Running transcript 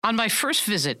On my first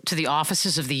visit to the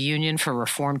offices of the Union for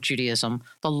Reformed Judaism,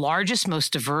 the largest,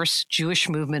 most diverse Jewish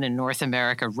movement in North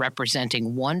America,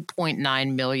 representing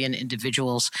 1.9 million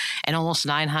individuals and almost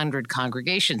 900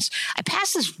 congregations, I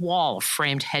passed this wall of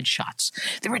framed headshots.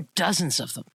 There were dozens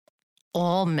of them,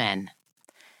 all men.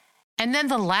 And then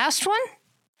the last one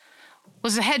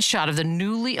was a headshot of the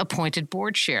newly appointed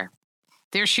board chair.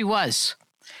 There she was,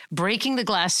 breaking the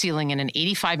glass ceiling in an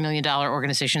 $85 million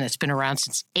organization that's been around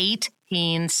since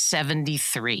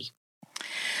 1873.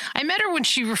 I met her when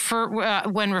she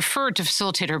referred to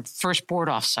facilitate her first board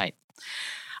offsite.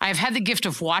 I have had the gift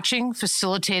of watching,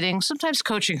 facilitating, sometimes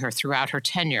coaching her throughout her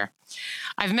tenure.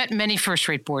 I've met many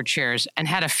first-rate board chairs and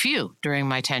had a few during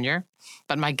my tenure,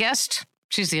 but my guest,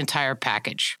 she's the entire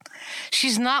package.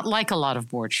 She's not like a lot of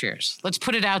board chairs. Let's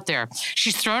put it out there.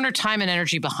 She's thrown her time and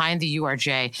energy behind the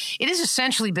URJ. It has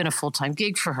essentially been a full-time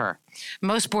gig for her.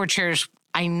 Most board chairs,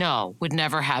 I know, would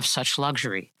never have such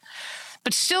luxury.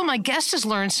 But still, my guest has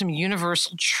learned some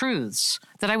universal truths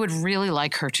that I would really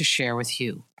like her to share with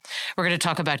you. We're going to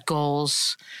talk about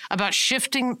goals, about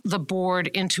shifting the board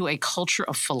into a culture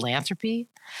of philanthropy,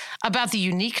 about the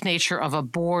unique nature of a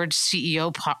board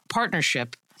CEO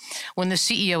partnership when the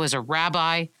CEO is a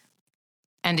rabbi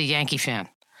and a Yankee fan,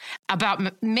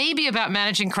 maybe about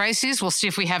managing crises. We'll see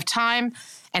if we have time,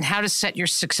 and how to set your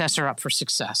successor up for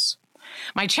success.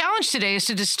 My challenge today is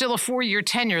to distill a 4-year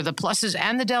tenure, the pluses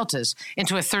and the deltas,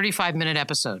 into a 35-minute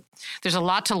episode. There's a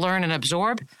lot to learn and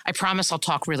absorb. I promise I'll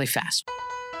talk really fast.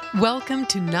 Welcome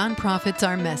to Nonprofits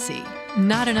Are Messy.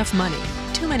 Not enough money,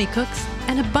 too many cooks,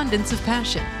 and abundance of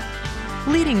passion.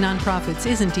 Leading nonprofits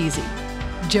isn't easy.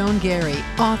 Joan Gary,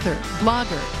 author,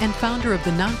 blogger, and founder of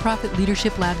the Nonprofit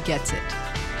Leadership Lab, gets it.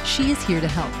 She is here to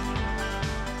help.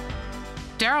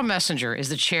 Darrell Messenger is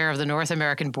the chair of the North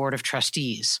American Board of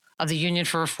Trustees of the Union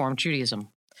for Reformed Judaism.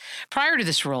 Prior to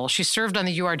this role, she served on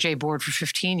the URJ board for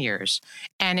 15 years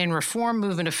and in Reform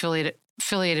Movement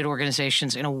affiliated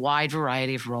organizations in a wide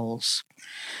variety of roles.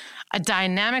 A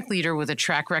dynamic leader with a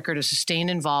track record of sustained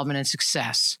involvement and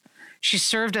success, she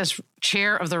served as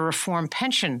chair of the Reform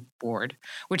Pension Board,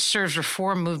 which serves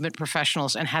Reform Movement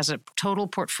professionals and has a total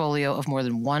portfolio of more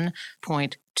than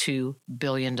 $1.2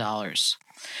 billion.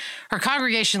 Her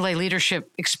congregation lay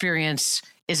leadership experience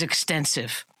is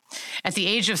extensive. At the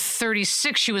age of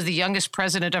 36, she was the youngest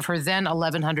president of her then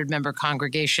 1,100-member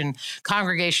congregation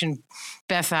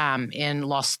Beth Am in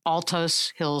Los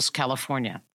Altos Hills,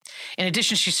 California. In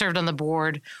addition, she served on the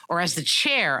board or as the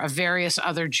chair of various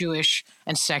other Jewish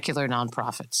and secular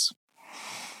nonprofits.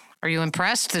 Are you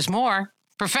impressed? There's more.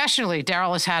 Professionally,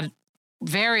 Darrell has had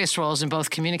various roles in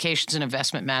both communications and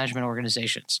investment management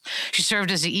organizations. She served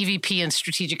as the EVP and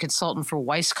strategic consultant for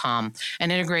Weisscom,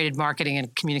 an integrated marketing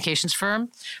and communications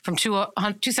firm, from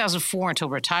 2004 until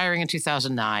retiring in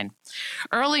 2009.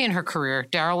 Early in her career,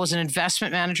 Darrell was an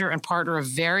investment manager and partner of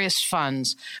various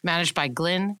funds managed by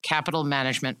Glynn Capital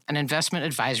Management, an investment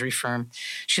advisory firm.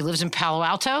 She lives in Palo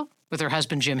Alto with her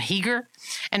husband, Jim Heeger,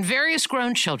 and various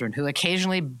grown children who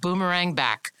occasionally boomerang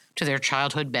back to their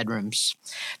childhood bedrooms.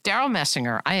 Darrell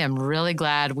Messenger, I am really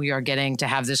glad we are getting to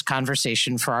have this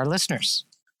conversation for our listeners.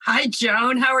 Hi,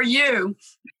 Joan. How are you?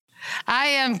 I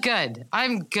am good.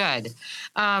 I'm good.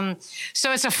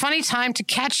 So it's a funny time to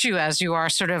catch you as you are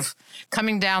sort of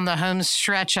coming down the home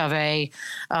stretch of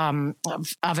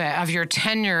your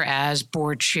tenure as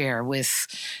board chair with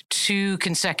 2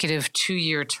 consecutive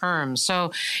 2-year terms.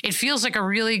 So it feels like a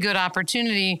really good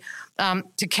opportunity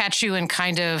to catch you and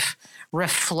kind of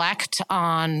reflect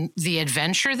on the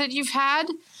adventure that you've had.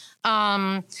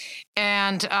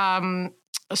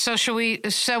 So shall we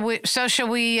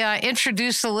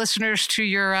introduce the listeners to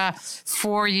your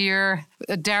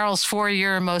Darrell's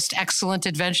 4-year most excellent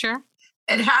adventure?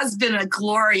 It has been a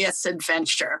glorious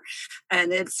adventure,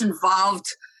 and it's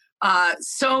involved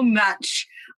so much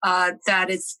that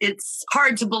it's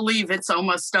hard to believe it's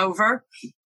almost over.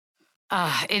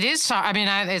 It is. I mean,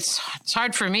 it's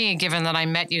hard for me, given that I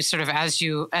met you sort of as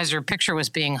your picture was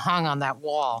being hung on that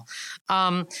wall.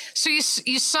 So you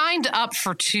signed up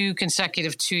for 2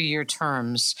 consecutive 2-year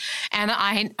terms, and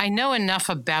I know enough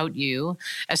about you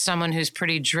as someone who's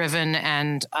pretty driven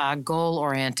and goal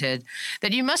oriented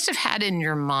that you must have had in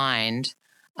your mind,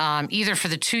 either for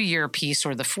the 2-year piece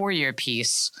or the 4-year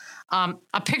piece,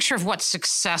 a picture of what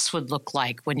success would look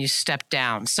like when you step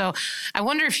down. So I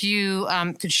wonder if you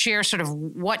could share sort of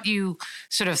what you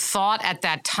sort of thought at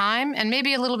that time, and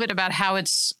maybe a little bit about how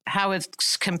it's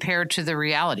compared to the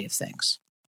reality of things.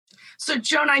 So,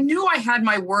 Joan, I knew I had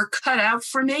my work cut out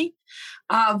for me.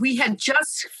 We had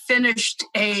just finished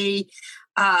a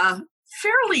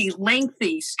fairly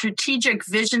lengthy strategic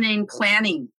visioning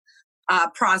planning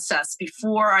process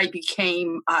before I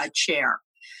became chair.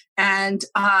 And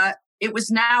it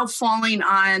was now falling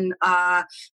on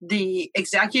the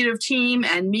executive team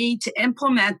and me to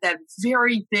implement that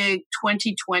very big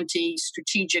 2020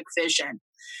 strategic vision.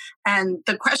 And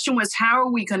the question was, how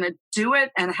are we going to do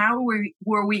it, and how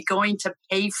were we going to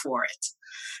pay for it?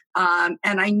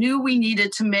 And I knew we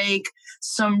needed to make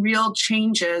some real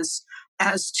changes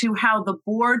as to how the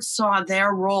board saw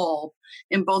their role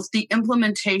in both the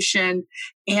implementation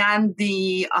and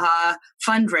the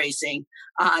fundraising,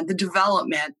 the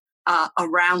development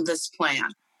around this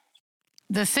plan.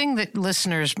 The thing that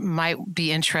listeners might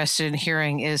be interested in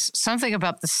hearing is something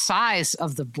about the size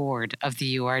of the board of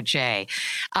the URJ,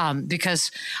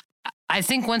 because I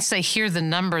think once they hear the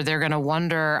number, they're going to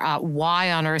wonder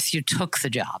why on earth you took the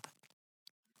job.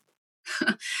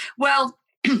 Well,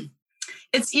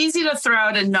 it's easy to throw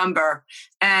out a number,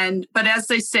 but as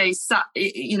they say,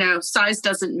 size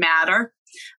doesn't matter,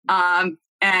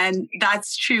 and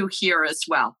that's true here as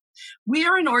well. We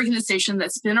are an organization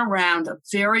that's been around a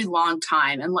very long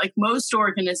time. And like most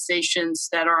organizations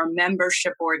that are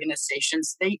membership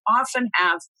organizations, they often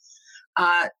have,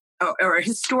 or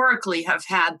historically have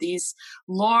had these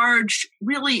large,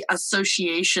 really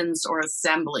associations or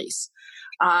assemblies,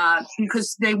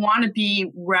 because they want to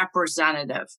be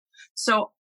representative. So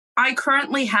I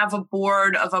currently have a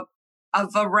board of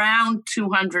around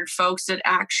 200 folks. It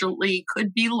actually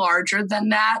could be larger than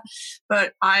that,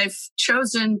 but I've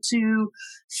chosen to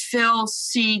fill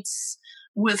seats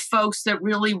with folks that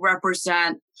really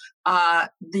represent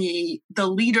the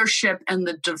leadership and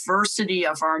the diversity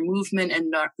of our movement in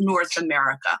North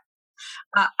America.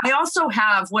 I also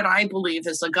have what I believe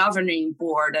is a governing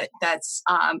board that's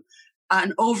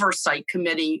an oversight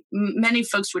committee. Many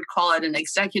folks would call it an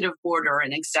executive board or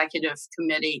an executive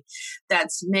committee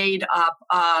that's made up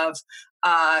of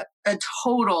a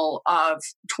total of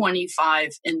 25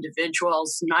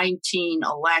 individuals, 19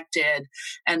 elected,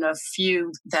 and a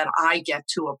few that I get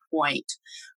to appoint.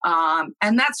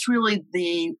 And that's really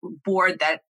the board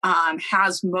that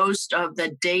has most of the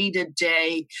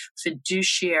day-to-day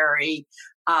fiduciary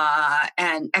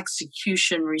and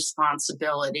execution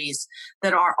responsibilities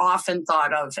that are often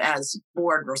thought of as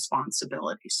board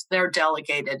responsibilities. They're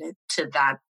delegated to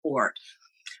that board.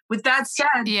 With that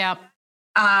said, yeah,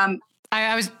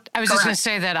 I was just going to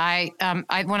say that I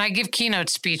when I give keynote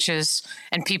speeches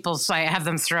and I have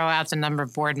them throw out the number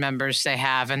of board members they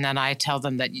have, and then I tell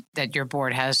them that your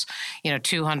board has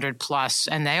 200 plus,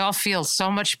 and they all feel so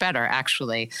much better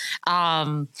actually.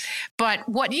 But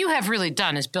what you have really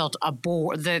done is built a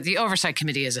board. The oversight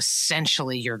committee is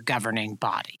essentially your governing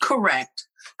body. Correct.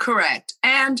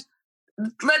 And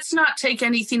let's not take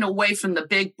anything away from the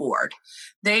big board.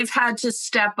 They've had to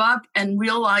step up and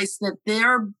realize that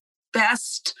their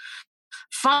best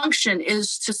function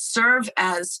is to serve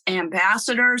as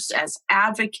ambassadors, as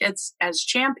advocates, as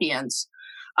champions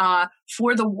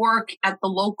for the work at the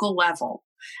local level.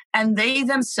 And they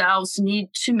themselves need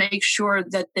to make sure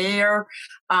that they're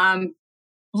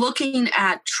looking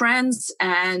at trends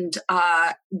and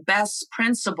best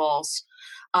principles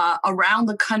around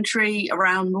the country,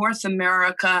 around North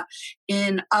America,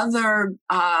 in other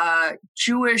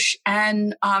Jewish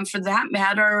and, for that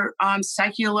matter,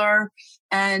 secular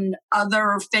and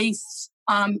other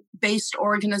faith-based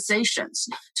organizations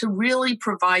to really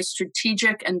provide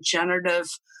strategic and generative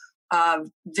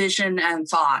vision and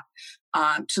thought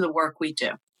to the work we do.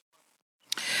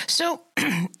 So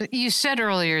you said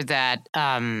earlier that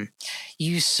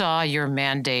you saw your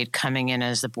mandate coming in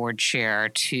as the board chair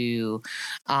to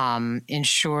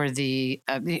ensure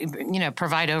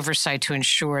provide oversight to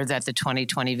ensure that the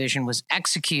 2020 vision was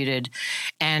executed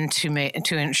and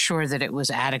to ensure that it was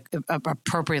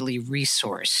appropriately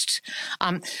resourced.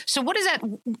 So what is that?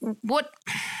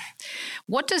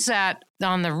 What does that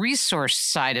on the resource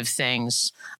side of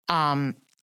things?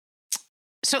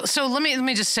 So let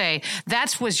me just say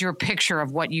that was your picture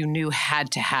of what you knew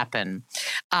had to happen,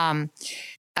 and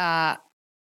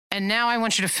now I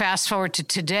want you to fast forward to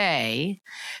today.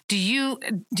 Do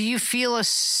you feel a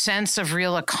sense of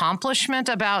real accomplishment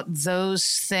about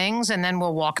those things? And then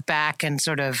we'll walk back and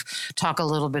sort of talk a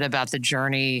little bit about the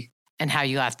journey and how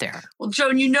you got there. Well,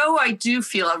 Joan, I do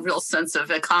feel a real sense of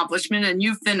accomplishment, and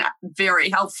you've been very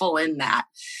helpful in that.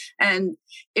 And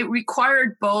it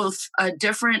required both a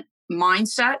different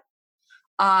mindset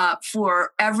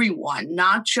for everyone,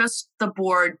 not just the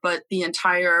board, but the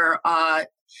entire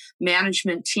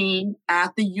management team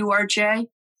at the URJ.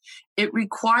 It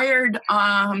required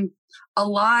a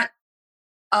lot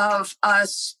of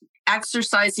us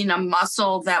exercising a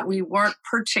muscle that we weren't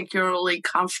particularly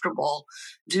comfortable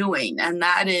doing, and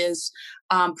that is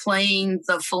playing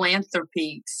the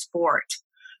philanthropy sport.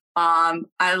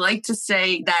 I like to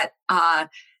say that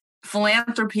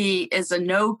philanthropy is a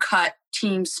no-cut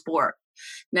team sport.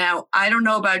 Now, I don't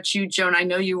know about you, Joan. I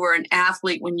know you were an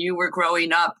athlete when you were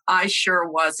growing up. I sure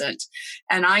wasn't.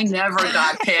 And I never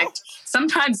got picked.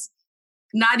 Sometimes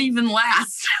not even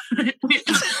last. Standing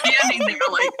there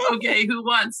like, okay, who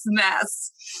wants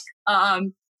mess?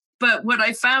 But what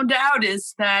I found out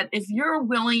is that if you're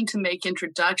willing to make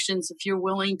introductions, if you're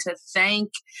willing to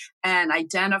thank and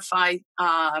identify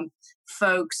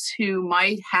folks who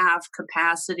might have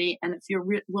capacity, and if you're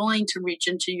willing to reach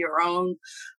into your own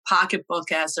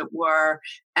pocketbook, as it were,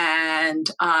 and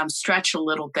stretch a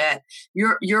little bit,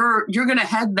 you're going to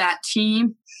head that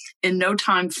team in no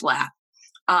time flat.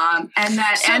 And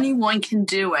that anyone can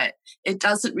do it. It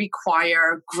doesn't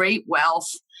require great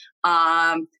wealth,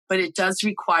 but it does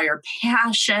require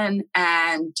passion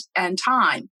and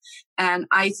time. And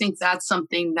I think that's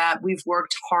something that we've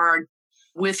worked hard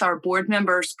with our board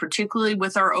members, particularly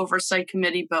with our oversight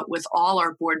committee, but with all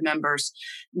our board members,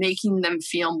 making them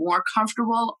feel more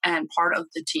comfortable and part of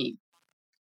the team.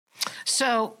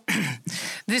 So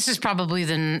this is probably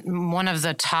one of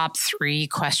the top 3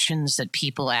 questions that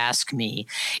people ask me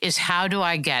is, how do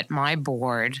I get my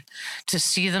board to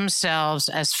see themselves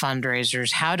as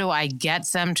fundraisers? How do I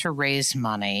get them to raise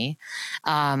money?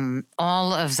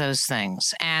 All of those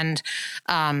things. And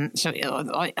so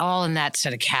all in that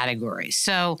set of categories.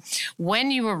 So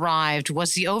when you arrived,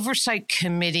 was the oversight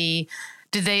committee,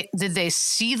 did they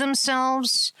see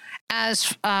themselves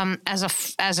as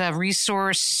a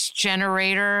resource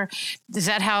generator? Is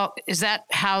that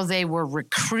how they were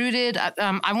recruited?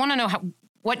 I want to know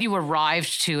what you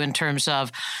arrived to in terms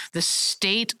of the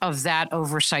state of that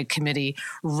oversight committee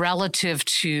relative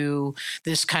to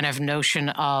this kind of notion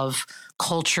of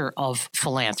culture of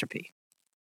philanthropy.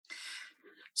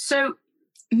 So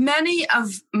many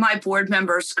of my board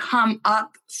members come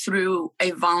up through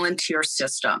a volunteer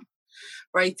system.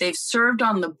 Right? They've served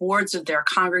on the boards of their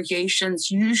congregations,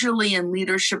 usually in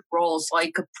leadership roles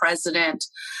like a president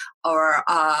or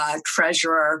a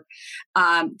treasurer.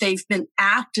 They've been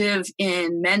active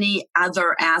in many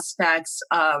other aspects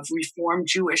of Reformed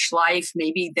Jewish life.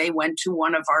 Maybe they went to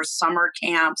one of our summer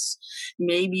camps.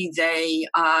 Maybe they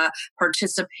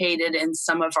participated in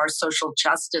some of our social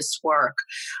justice work.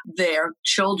 Their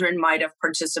children might have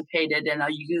participated in a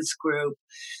youth group.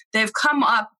 They've come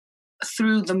up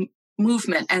through the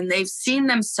movement, and they've seen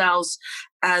themselves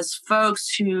as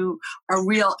folks who are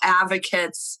real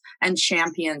advocates and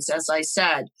champions, as I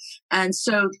said. And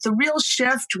so the real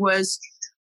shift was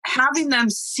having them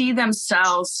see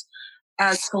themselves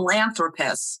as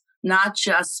philanthropists, not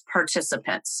just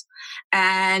participants.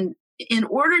 And in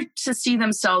order to see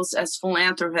themselves as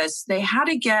philanthropists, they had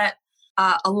to get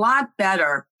a lot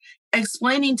better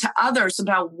explaining to others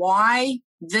about why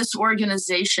this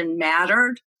organization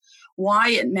mattered, why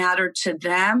it mattered to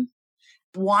them,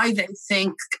 why they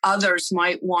think others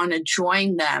might want to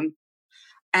join them,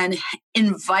 and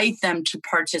invite them to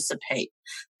participate.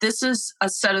 This is a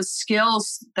set of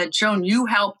skills that, Joan, you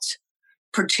helped,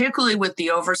 particularly with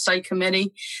the oversight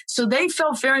committee. So they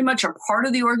felt very much a part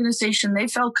of the organization. They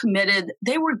felt committed.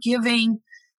 They were giving,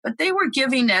 but they were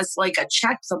giving as like a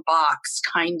check the box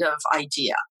kind of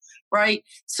idea, right?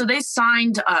 So they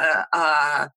signed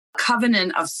a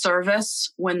covenant of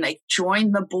service when they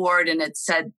joined the board, and it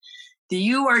said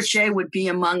the URJ would be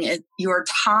among your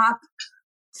top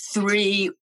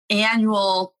 3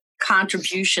 annual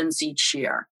contributions each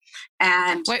year.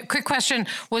 And wait, quick question: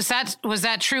 was that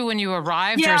true when you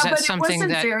arrived, yeah, or is that but something it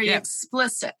wasn't that very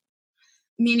explicit?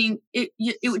 Meaning,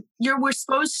 everyone was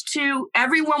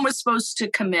supposed to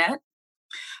commit.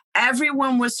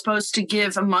 Everyone was supposed to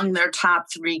give among their top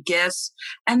 3 gifts,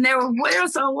 and there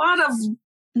was a lot of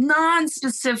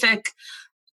non-specific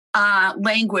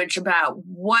language about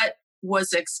what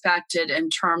was expected in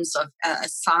terms of a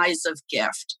size of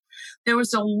gift. There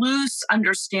was a loose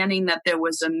understanding that there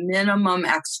was a minimum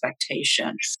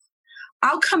expectation.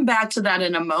 I'll come back to that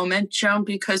in a moment, Joan,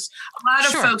 because a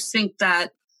lot of folks think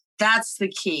that that's the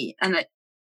key. And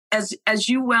as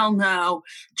you well know,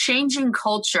 changing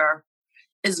culture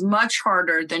is much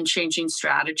harder than changing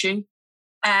strategy.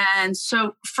 And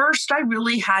so first, I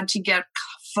really had to get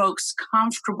folks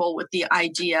comfortable with the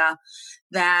idea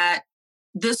that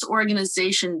this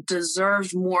organization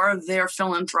deserved more of their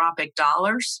philanthropic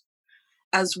dollars,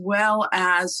 as well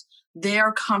as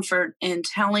their comfort in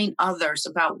telling others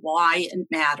about why it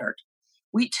mattered.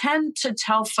 We tend to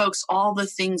tell folks all the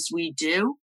things we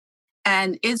do,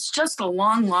 and it's just a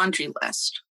long laundry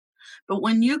list. But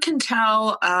when you can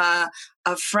tell a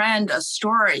friend a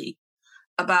story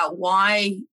about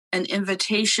why an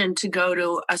invitation to go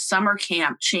to a summer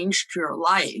camp changed your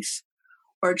life,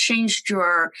 or changed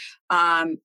your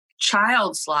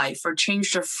child's life, or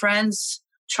changed a friend's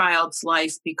child's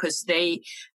life because they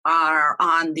are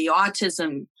on the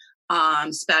autism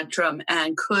spectrum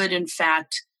and could, in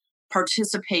fact,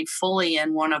 participate fully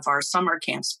in one of our summer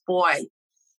camps. Boy,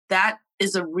 that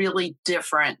is a really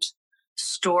different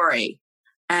story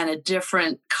and a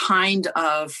different kind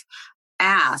of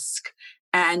ask.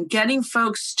 And getting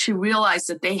folks to realize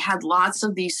that they had lots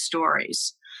of these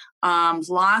stories,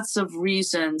 lots of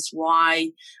reasons why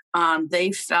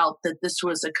they felt that this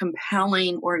was a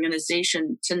compelling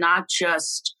organization to not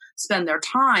just spend their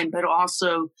time, but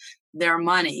also their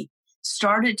money,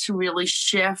 started to really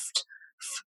shift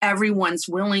everyone's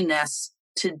willingness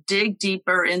to dig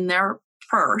deeper in their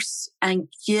purse and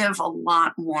give a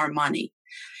lot more money.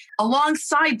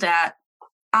 Alongside that,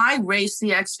 I raised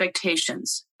the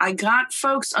expectations. I got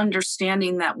folks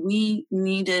understanding that we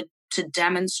needed to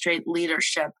demonstrate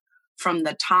leadership from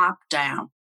the top down.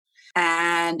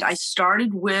 And I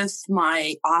started with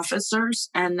my officers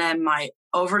and then my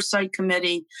oversight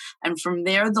committee, and from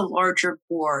there, the larger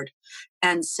board,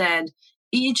 and said,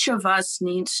 each of us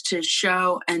needs to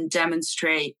show and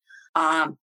demonstrate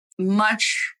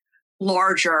much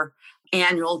larger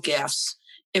annual gifts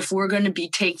if we're going to be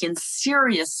taken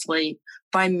seriously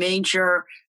by major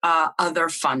other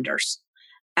funders.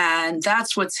 And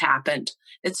that's what's happened.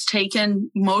 It's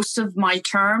taken most of my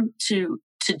term to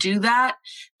do that.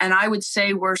 And I would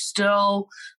say we're still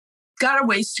got a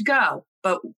ways to go,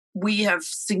 but we have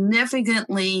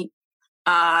significantly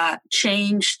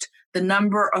changed the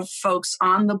number of folks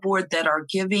on the board that are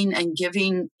giving and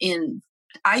giving in,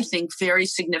 I think, very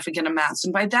significant amounts.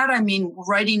 And by that, I mean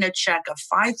writing a check of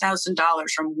 $5,000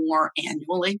 or more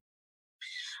annually,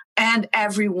 and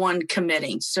everyone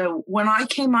committing. So when I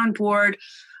came on board,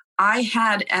 I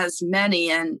had as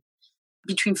many, and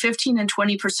between 15 and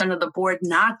 20% of the board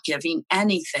not giving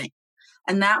anything.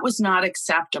 And that was not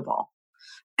acceptable.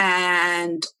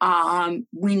 And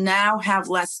we now have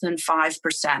less than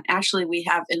 5%. Actually, we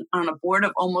have on a board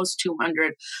of almost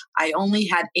 200. I only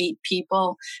had 8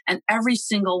 people, and every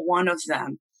single one of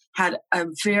them had a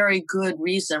very good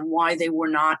reason why they were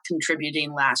not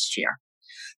contributing last year.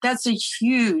 That's a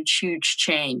huge, huge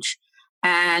change.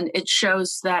 And it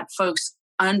shows that folks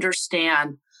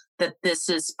understand that this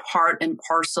is part and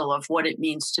parcel of what it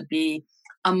means to be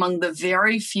among the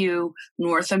very few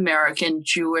North American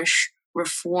Jewish,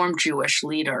 Reform Jewish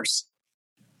leaders.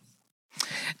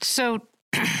 So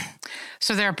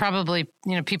there are probably,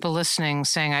 people listening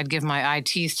saying, I'd give my eye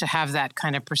teeth to have that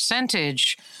kind of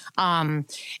percentage. And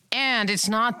it's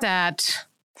not that,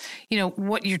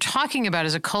 what you're talking about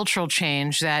is a cultural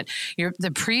change that the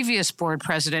previous board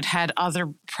president had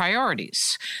other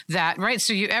priorities right.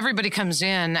 So everybody comes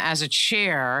in as a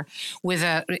chair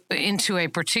into a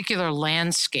particular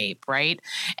landscape, right?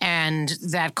 And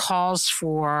that calls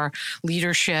for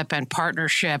leadership and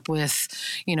partnership with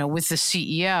the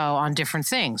CEO on different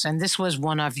things. And this was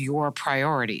one of your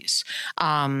priorities.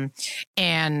 And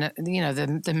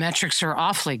the metrics are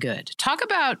awfully good. Talk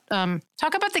about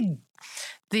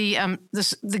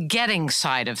the getting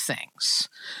side of things.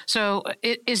 So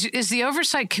is the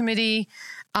oversight committee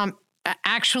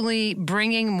actually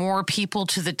bringing more people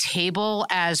to the table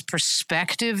as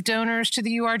prospective donors to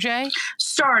the URJ?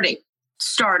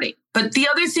 Starting. But the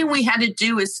other thing we had to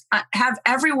do is have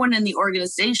everyone in the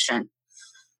organization,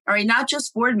 all right, not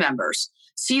just board members,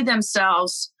 see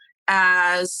themselves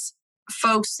as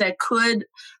folks that could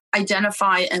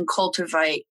identify and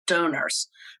cultivate donors.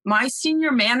 My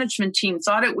senior management team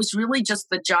thought it was really just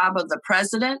the job of the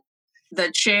president,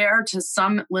 the chair to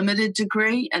some limited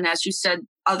degree. And as you said,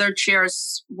 other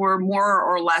chairs were more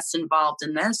or less involved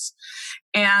in this.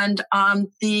 And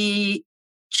the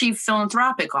chief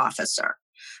philanthropic officer.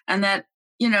 And that,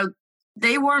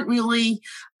 they weren't really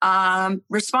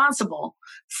responsible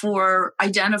for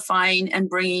identifying and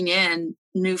bringing in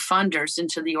new funders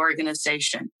into the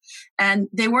organization. And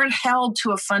they weren't held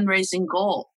to a fundraising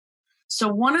goal. So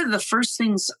one of the first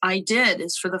things I did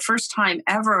is, for the first time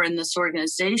ever in this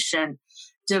organization,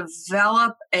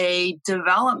 develop a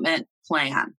development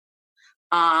plan.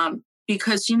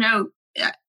 Because,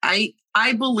 I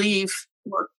believe,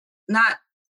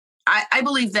 I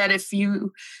believe that if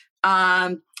you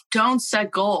don't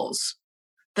set goals,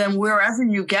 then wherever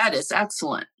you get is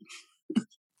excellent.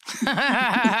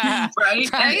 Right?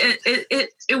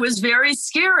 It was very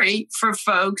scary for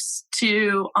folks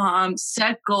to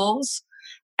set goals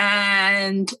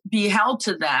and be held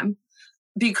to them.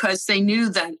 because they knew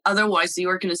that otherwise the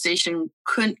organization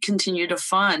couldn't continue to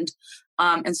fund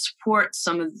and support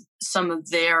some of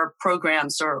their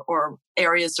programs or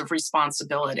areas of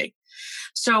responsibility.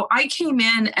 So I came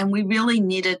in, and we really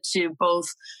needed to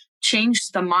both change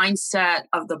the mindset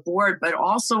of the board, but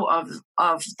also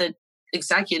of the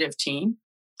executive team.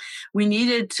 We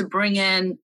needed to bring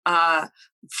in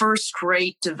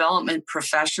first-rate development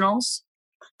professionals,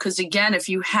 because again, if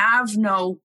you have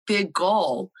no big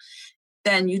goal,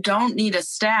 then you don't need a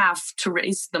staff to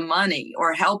raise the money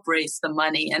or help raise the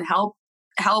money and help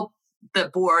the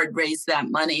board raise that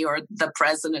money or the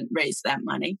president raise that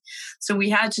money. So we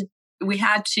had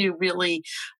to really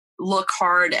look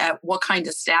hard at what kind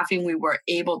of staffing we were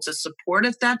able to support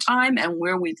at that time and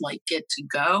where we'd like it to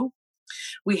go.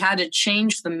 We had to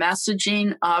change the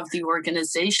messaging of the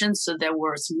organization so there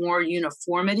was more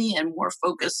uniformity and more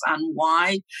focus on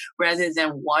why rather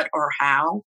than what or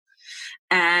how.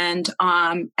 And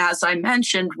as I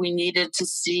mentioned, we needed to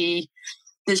see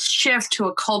this shift to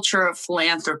a culture of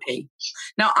philanthropy.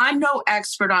 Now, I'm no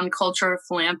expert on culture of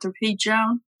philanthropy,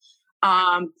 Joan,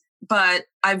 but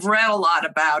I've read a lot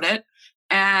about it.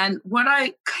 And what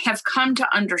I have come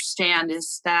to understand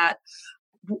is that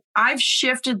I've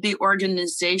shifted the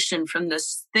organization from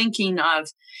this thinking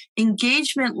of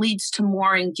engagement leads to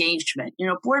more engagement. You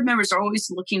know, board members are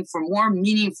always looking for more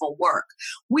meaningful work.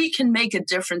 We can make a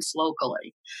difference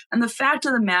locally. And the fact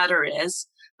of the matter is,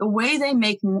 the way they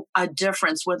make a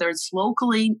difference, whether it's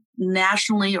locally,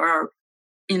 nationally, or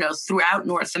throughout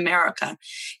North America,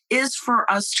 is for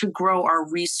us to grow our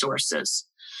resources.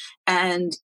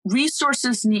 And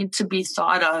resources need to be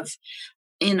thought of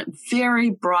in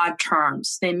very broad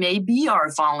terms. They may be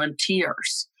our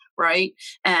volunteers, right?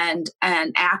 And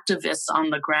activists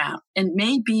on the ground. It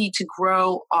may be to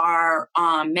grow our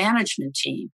management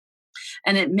team.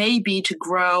 And it may be to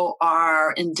grow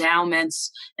our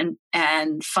endowments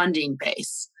and funding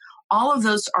base. All of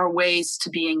those are ways to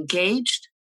be engaged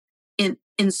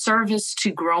in service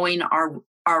to growing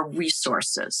our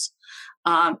resources.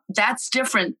 That's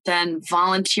different than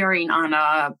volunteering on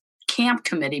a camp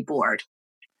committee board.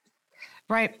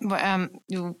 Right.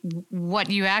 What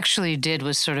you actually did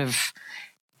was sort of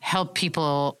help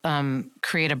people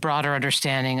create a broader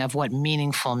understanding of what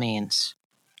meaningful means.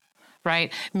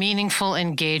 Right? Meaningful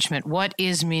engagement. What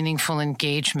is meaningful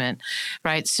engagement?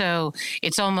 Right? So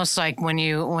it's almost like when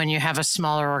you have a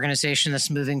smaller organization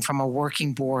that's moving from a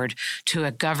working board to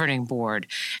a governing board.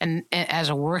 And as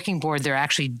a working board, they're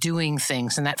actually doing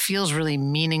things, and that feels really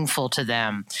meaningful to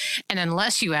them. And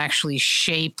unless you actually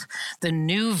shape the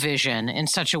new vision in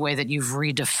such a way that you've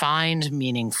redefined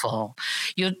meaningful,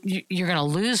 you're going to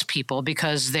lose people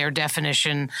because their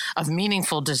definition of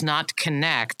meaningful does not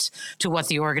connect to what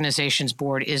the organization's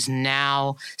board is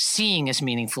now seeing as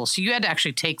meaningful. So you had to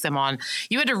actually take them on.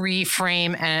 You had to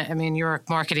reframe. I mean, you're a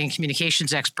marketing and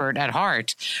communications expert at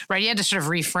heart, right? You had to sort of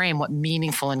reframe what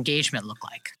meaningful engagement looked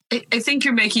like. I think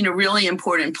you're making a really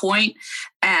important point.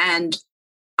 And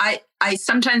I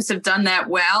sometimes have done that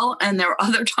well. And there are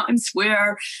other times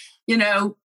where,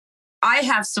 I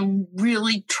have some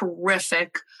really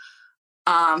terrific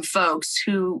folks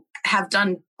who have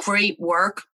done great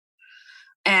work.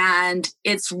 And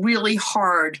it's really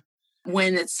hard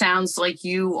when it sounds like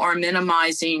you are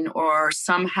minimizing or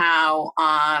somehow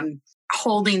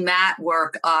holding that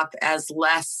work up as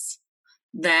less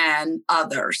than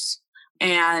others.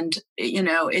 And,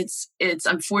 it's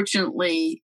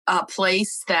unfortunately a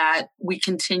place that we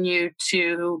continue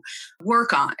to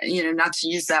work on, not to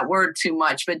use that word too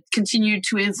much, but continue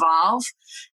to evolve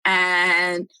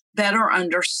and better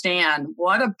understand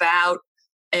what about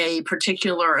a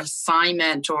particular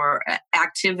assignment or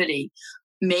activity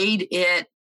made it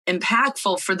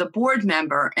impactful for the board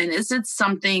member? And is it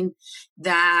something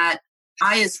that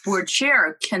I, as board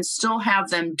chair, can still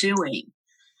have them doing,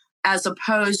 as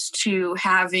opposed to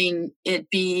having it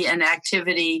be an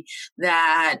activity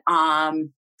that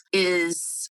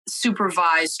is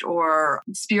supervised or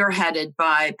spearheaded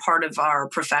by part of our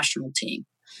professional team,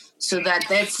 so that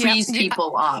frees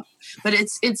people up. But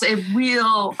it's a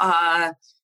real...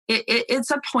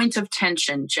 It's a point of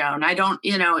tension, Joan. I don't,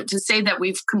 to say that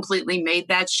we've completely made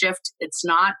that shift, it's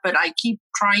not, but I keep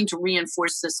trying to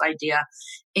reinforce this idea.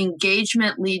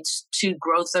 Engagement leads to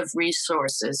growth of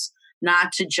resources,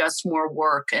 not to just more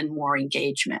work and more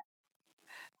engagement.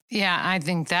 Yeah, I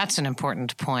think that's an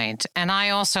important point. And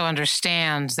I also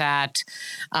understand that,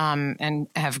 and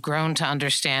have grown to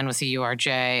understand with the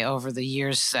URJ over the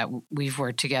years that we've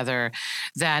worked together,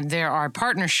 that there are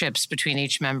partnerships between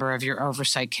each member of your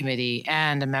oversight committee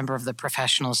and a member of the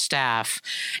professional staff.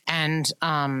 And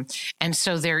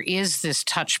so there is this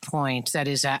touch point that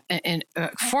is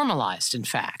formalized, in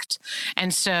fact.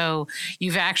 And so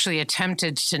you've actually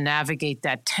attempted to navigate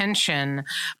that tension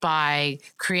by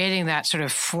creating that sort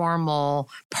of formal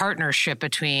partnership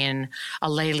between a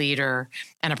lay leader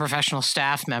and a professional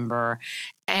staff member,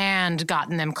 and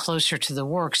gotten them closer to the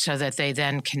work so that they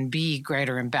then can be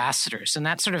greater ambassadors. And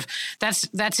that's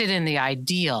it in the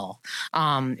ideal,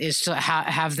 is to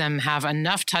have them have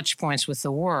enough touch points with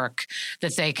the work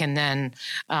that they can then,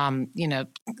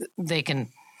 they can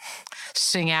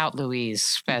sing out,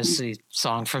 Louise, as the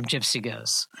song from Gypsy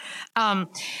goes.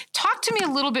 Talk to me a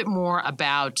little bit more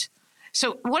about,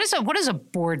 so what does a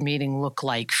board meeting look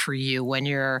like for you when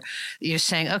you're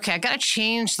saying, okay, I got to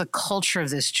change the culture of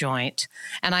this joint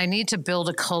and I need to build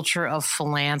a culture of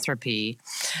philanthropy.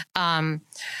 So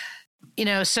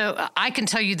I can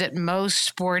tell you that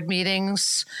most board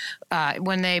meetings,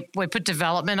 when they put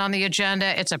development on the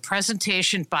agenda, it's a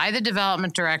presentation by the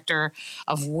development director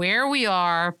of where we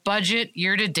are, budget,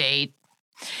 year to date.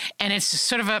 And it's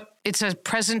sort of it's a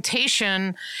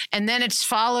presentation, and then it's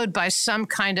followed by some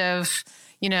kind of,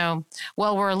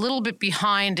 we're a little bit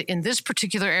behind in this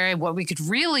particular area. What we could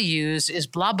really use is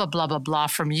blah, blah, blah, blah, blah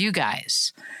from you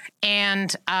guys.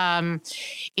 And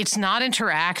it's not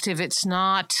interactive. It's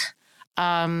not,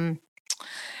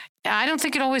 I don't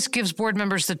think it always gives board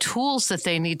members the tools that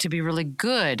they need to be really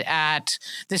good at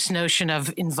this notion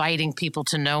of inviting people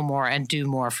to know more and do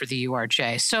more for the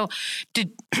URJ. So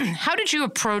how did you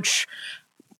approach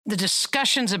the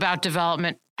discussions about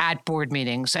development at board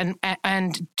meetings?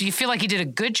 And do you feel like you did a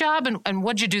good job? And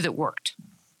what did you do that worked?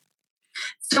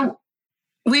 So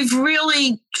we've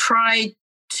really tried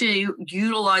to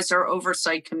utilize our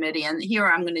oversight committee. And here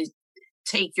I'm going to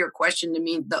take your question to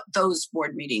mean those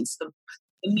board meetings, the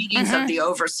meetings of the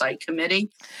oversight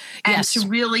committee, and to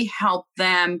really help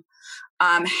them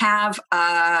have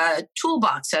a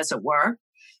toolbox, as it were,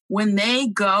 when they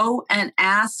go and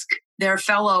ask their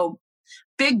fellow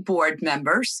big board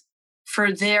members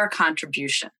for their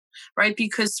contribution, right?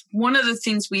 Because one of the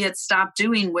things we had stopped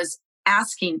doing was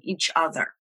asking each other,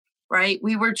 right?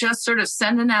 We were just sort of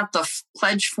sending out the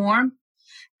pledge form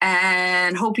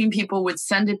and hoping people would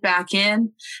send it back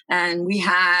in. And we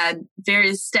had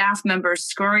various staff members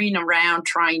scurrying around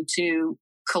trying to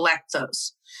collect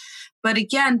those. But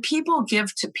again, people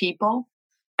give to people,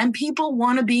 and people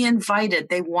want to be invited.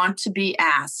 They want to be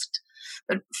asked.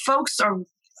 But folks are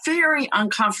very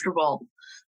uncomfortable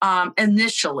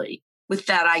initially with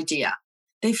that idea.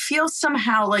 They feel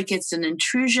somehow like it's an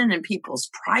intrusion in people's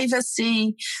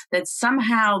privacy, that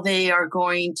somehow they are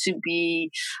going to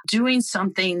be doing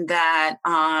something that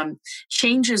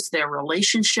changes their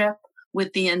relationship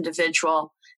with the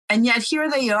individual. And yet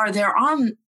here they are, they're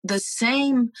on the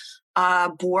same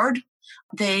board.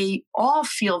 They all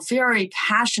feel very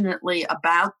passionately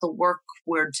about the work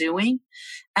we're doing,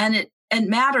 and it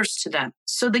matters to them.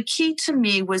 So the key to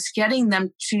me was getting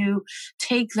them to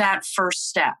take that first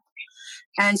step.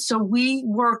 And so we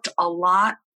worked a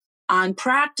lot on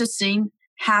practicing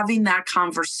having that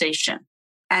conversation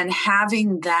and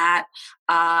having that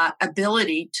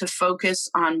ability to focus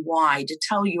on why, to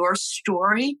tell your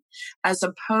story as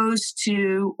opposed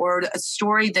to, or a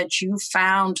story that you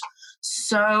found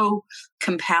so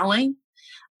compelling.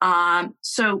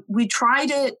 So we tried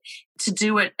to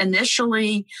do it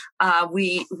initially.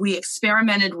 We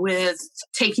experimented with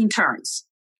taking turns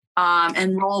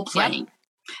and role playing. Yep.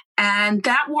 And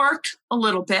that worked a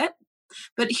little bit,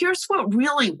 but here's what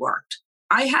really worked.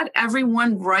 I had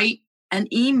everyone write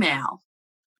an email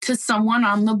to someone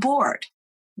on the board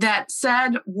that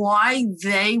said why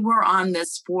they were on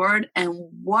this board and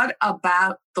what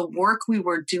about the work we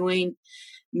were doing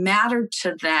mattered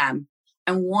to them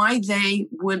and why they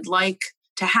would like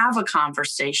to have a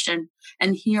conversation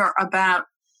and hear about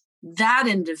that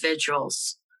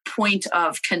individual's point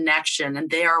of connection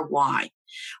and their why.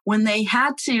 When they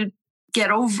had to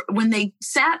when they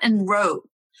sat and wrote,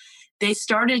 they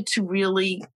started to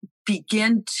really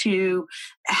begin to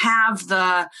have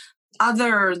the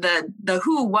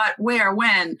who, what, where,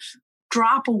 when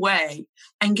drop away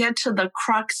and get to the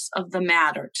crux of the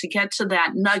matter, to get to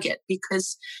that nugget,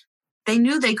 because they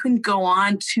knew they couldn't go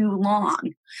on too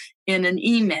long in an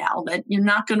email, that you're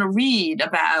not going to read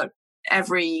about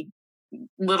every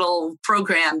little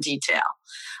program detail.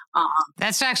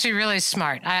 That's actually really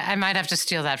smart. I might have to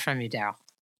steal that from you, Daryl.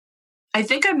 I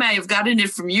think I may have gotten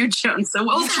it from you, Joan, so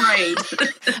we'll trade.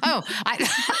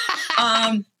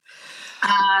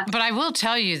 But I will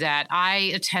tell you that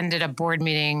I attended a board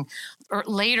meeting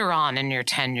later on in your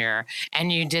tenure,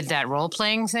 and you did that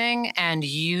role-playing thing, and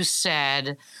you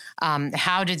said,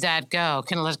 how did that go?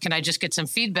 Can I just get some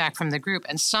feedback from the group?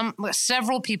 And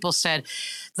several people said,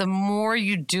 the more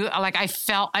you do, like I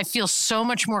feel so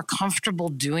much more comfortable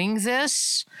doing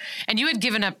this. And you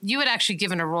had actually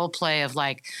given a role play of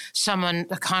like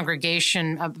a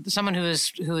congregation, someone who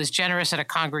is generous at a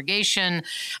congregation,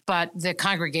 but the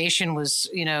congregation was,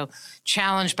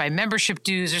 challenged by membership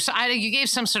dues, or so. You gave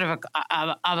some sort of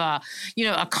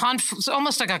a conflict,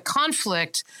 almost like a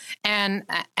conflict, and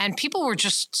people were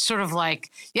just sort of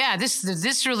like, yeah,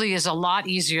 this really is a lot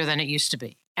easier than it used to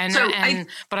be. But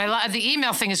the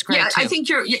email thing is great. Yeah, too. I think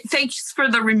thanks for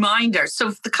the reminder.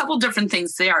 So a couple different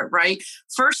things there, right?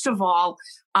 First of all,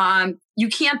 you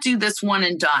can't do this one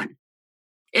and done.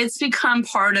 It's become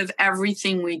part of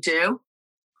everything we do.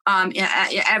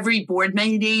 Every board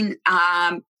meeting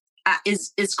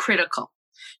is critical.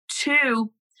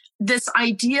 Two, this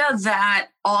idea that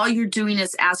all you're doing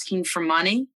is asking for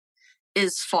money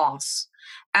is false.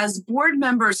 As board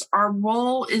members, our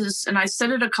role is, and I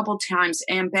said it a couple of times,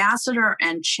 ambassador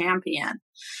and champion.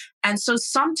 And so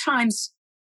sometimes,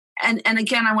 and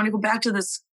again, I want to go back to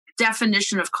this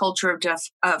definition of culture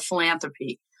of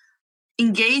philanthropy.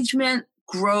 Engagement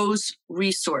grows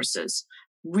resources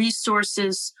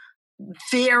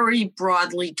very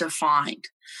broadly defined.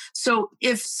 So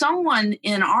if someone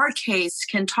in our case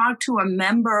can talk to a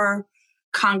member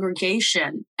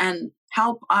congregation and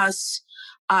help us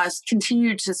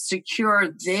continue to secure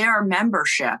their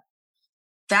membership,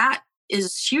 that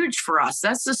is huge for us.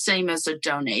 That's the same as a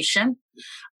donation.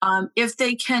 If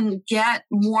they can get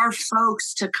more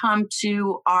folks to come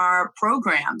to our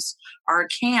programs, our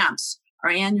camps, our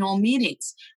annual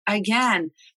meetings,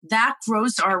 again, that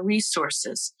grows our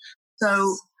resources.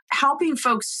 So helping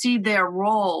folks see their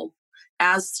role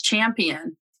as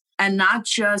champion and not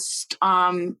just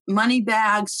money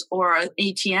bags or an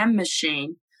ATM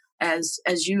machine, as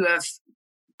you have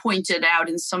pointed out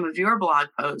in some of your blog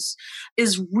posts,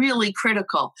 is really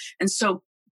critical. And so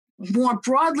more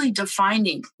broadly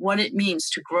defining what it means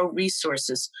to grow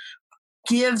resources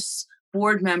gives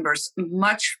board members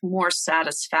much more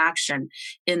satisfaction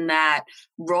in that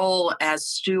role as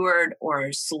steward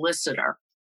or solicitor.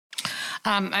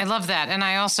 I love that. And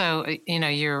I also,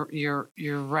 you're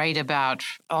right about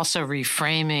also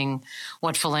reframing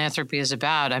what philanthropy is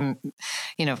about.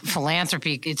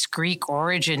 Philanthropy, its Greek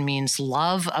origin means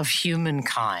love of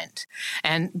humankind.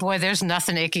 And boy, there's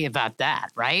nothing icky about that,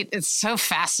 right? It's so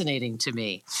fascinating to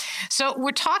me. So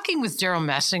we're talking with Daryl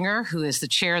Messinger, who is the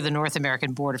chair of the North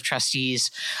American Board of Trustees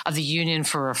of the Union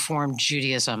for Reform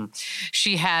Judaism.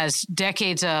 She has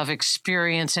decades of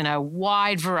experience in a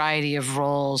wide variety of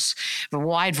roles, a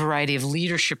wide variety of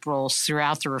leadership roles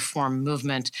throughout the reform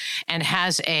movement, and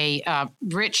has a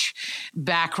rich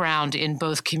background in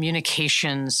both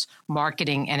communications,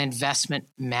 marketing, and investment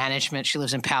management. She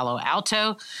lives in Palo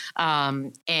Alto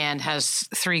and has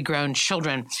 3 grown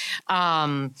children. So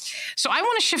I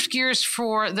want to shift gears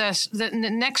for the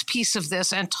next piece of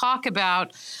this and talk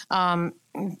about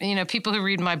people who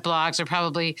read my blogs are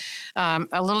probably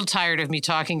a little tired of me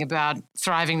talking about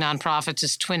thriving nonprofits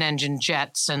as twin engine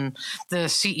jets and the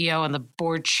CEO and the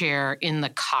board chair in the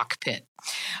cockpit.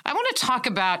 I want to talk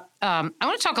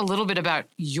a little bit about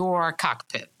your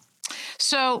cockpit.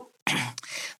 So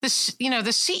the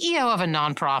CEO of a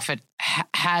nonprofit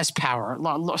has power,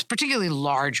 particularly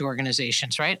large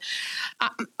organizations, right?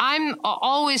 I'm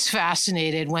always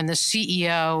fascinated when the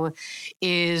CEO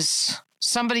is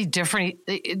somebody different.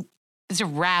 It's a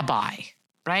rabbi,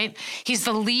 right? He's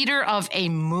the leader of a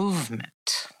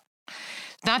movement,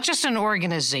 not just an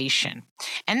organization.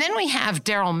 And then we have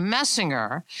Daryl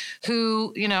Messinger,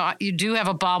 who, you do have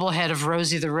a bobblehead of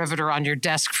Rosie the Riveter on your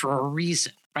desk for a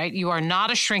reason, right? You are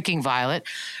not a shrinking violet.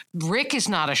 Rick is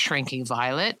not a shrinking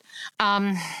violet.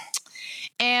 And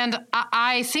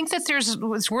I think that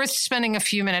it's worth spending a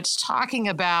few minutes talking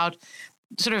about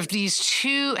sort of these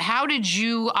two. How did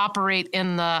you operate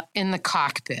in the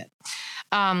cockpit?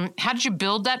 How did you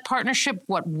build that partnership?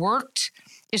 What worked?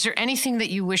 Is there anything that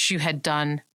you wish you had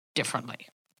done differently?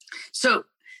 So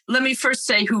let me first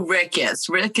say who Rick is.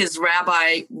 Rick is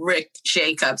Rabbi Rick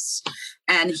Jacobs,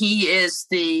 and he is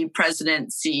the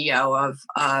president CEO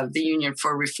of the Union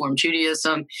for Reform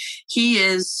Judaism. He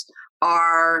is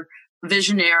our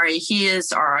visionary. He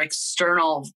is our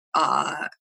external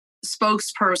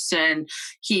spokesperson.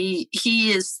 He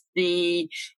is the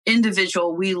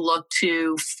individual we look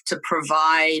to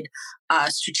provide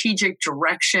strategic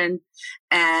direction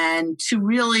and to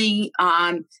really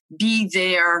be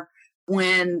there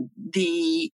when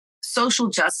the social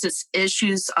justice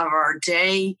issues of our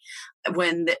day,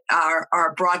 when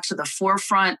are brought to the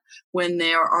forefront, when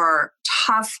there are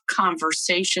tough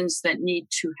conversations that need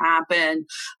to happen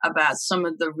about some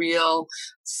of the real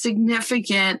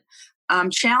significant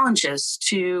challenges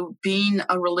to being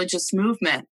a religious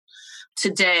movement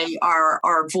today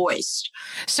are voiced.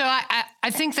 So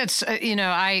I think that's,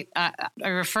 I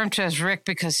refer him to as Rick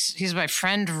because he's my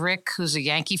friend Rick, who's a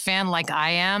Yankee fan like I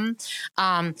am.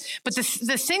 But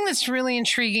the thing that's really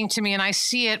intriguing to me, and I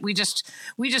see it, we just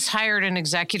hired an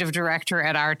executive director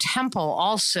at our temple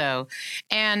also.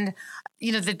 And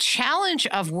the challenge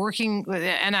of working,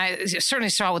 and I certainly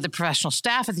saw it with the professional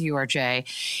staff at the URJ,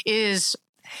 is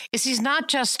he's not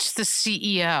just the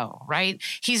CEO, right?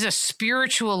 He's a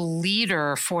spiritual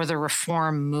leader for the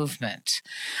reform movement.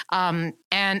 And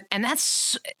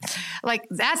that's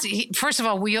first of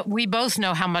all, we both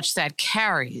know how much that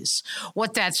carries,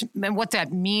 what that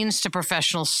means to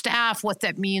professional staff, what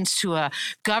that means to a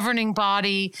governing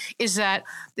body, is that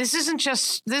this isn't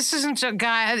a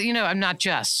guy, I'm not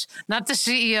the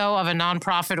CEO of a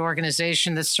nonprofit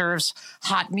organization that serves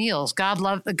hot meals. God's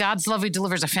Love He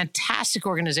Delivers, a fantastic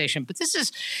organization, but this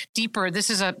is deeper.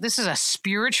 This is a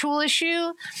spiritual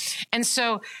issue. And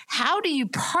so how do you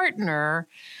partner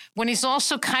when he's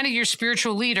also kind of your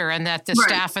spiritual leader, and that the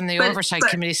staff and the oversight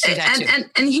committee see that too?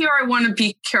 And here I want to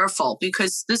be careful,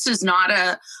 because this is not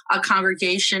a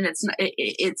congregation.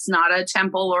 It's not a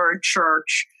temple or a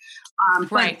church.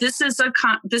 But this is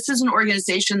an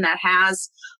organization that has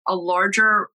a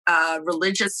larger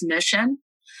religious mission.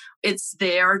 It's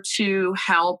there to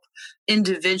help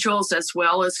individuals as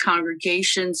well as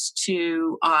congregations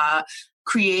to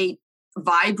create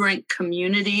vibrant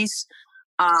communities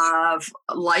of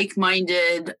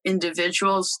like-minded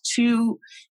individuals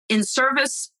in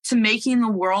service to making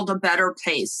the world a better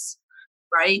place,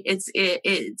 right? It's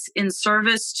in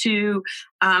service to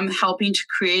helping to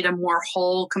create a more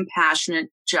whole,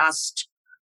 compassionate, just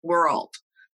world.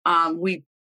 We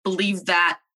believe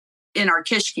that in our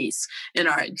kishkis, in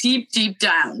our deep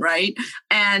down, right?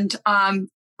 And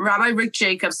Rabbi Rick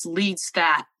Jacobs leads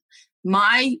that.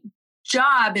 My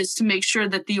job is to make sure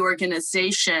that the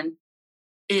organization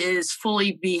is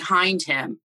fully behind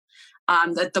him,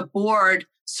 that the board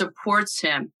supports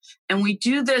him. And we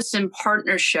do this in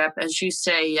partnership, as you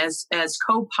say, as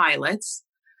co-pilots.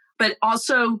 But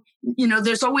also,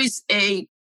 there's always a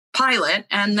pilot,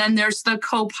 and then there's the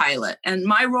co-pilot. And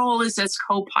my role is as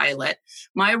co-pilot.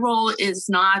 My role is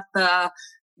not the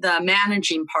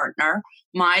managing partner.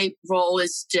 My role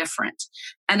is different.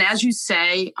 And as you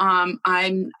say, I'm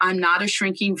not a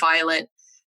shrinking violet,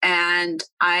 and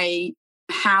I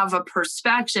have a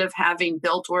perspective, having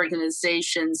built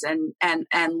organizations and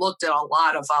looked at a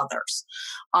lot of others,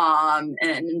 and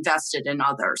invested in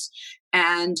others.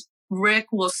 And Rick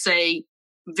will say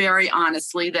very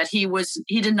honestly that he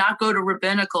did not go to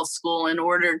rabbinical school in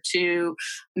order to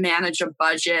manage a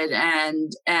budget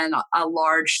and a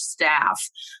large staff.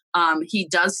 He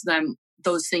does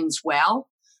those things well,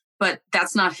 but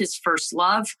that's not his first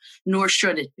love, nor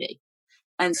should it be.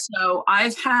 And so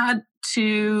I've had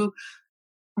to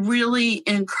really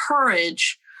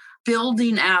encourage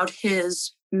building out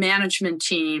his management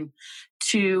team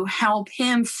to help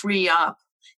him free up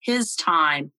his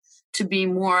time to be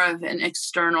more of an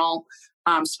external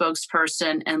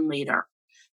spokesperson and leader,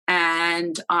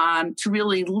 and to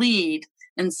really lead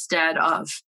instead of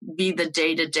be the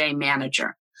day-to-day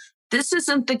manager. This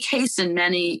isn't the case in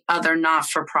many other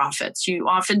not-for-profits. You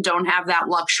often don't have that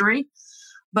luxury,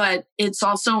 but it's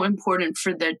also important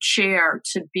for the chair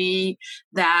to be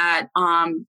that,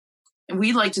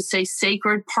 we like to say,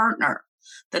 sacred partner,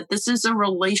 that this is a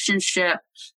relationship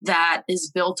that is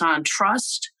built on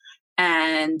trust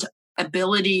and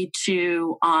ability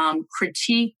to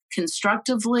critique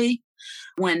constructively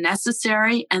when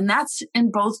necessary. And that's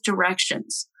in both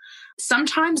directions.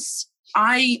 Sometimes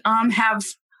I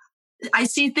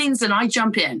see things and I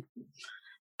jump in.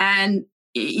 And,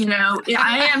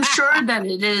 I am sure that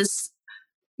it is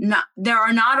not, there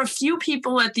are not a few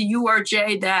people at the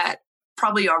URJ that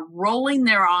probably are rolling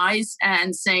their eyes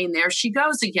and saying, there she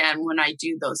goes again when I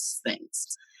do those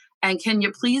things. And can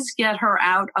you please get her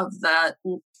out of the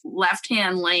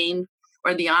left-hand lane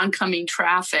or the oncoming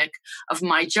traffic of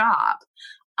my job?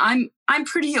 I'm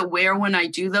pretty aware when I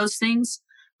do those things,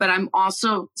 but I'm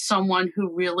also someone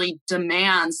who really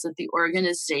demands that the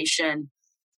organization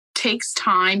takes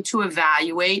time to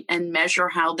evaluate and measure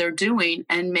how they're doing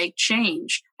and make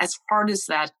change, as hard as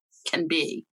that can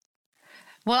be.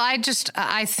 Well,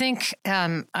 I think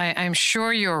I'm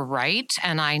sure you're right.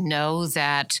 And I know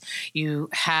that you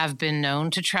have been known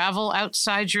to travel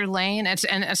outside your lane. It's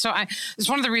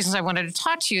one of the reasons I wanted to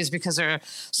talk to you is because there are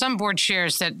some board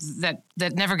chairs that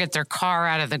never get their car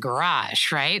out of the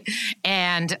garage, right?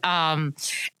 And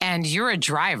you're a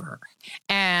driver.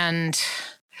 And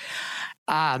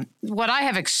what I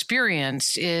have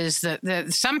experienced is that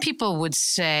some people would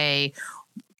say,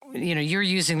 you're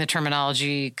using the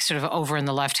terminology sort of over in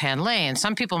the left-hand lane.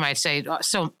 Some people might say,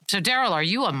 so Daryl, are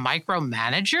you a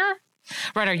micromanager?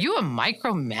 Right? Are you a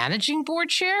micromanaging board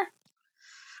chair?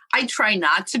 I try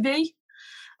not to be.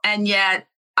 And yet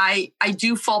I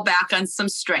do fall back on some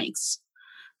strengths.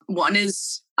 One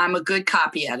is I'm a good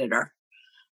copy editor.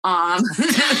 And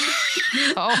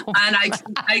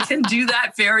I can do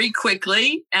that very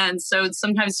quickly. And so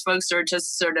sometimes folks are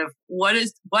just sort of, what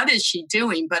is she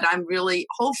doing? But I'm really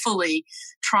hopefully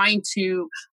trying to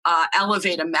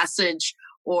elevate a message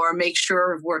or make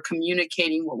sure we're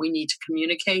communicating what we need to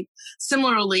communicate.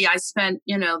 Similarly, I spent,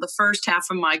 the first half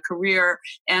of my career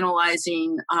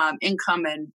analyzing income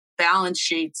and balance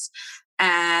sheets.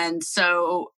 And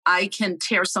so I can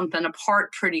tear something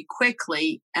apart pretty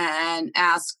quickly and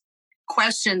ask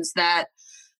questions that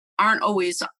aren't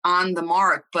always on the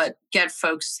mark, but get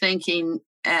folks thinking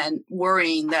and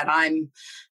worrying that I'm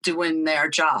doing their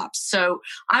jobs. So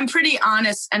I'm pretty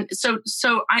honest. And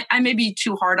so I may be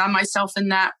too hard on myself in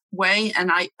that way.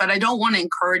 But I don't want to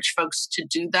encourage folks to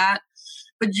do that.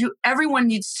 But everyone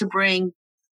needs to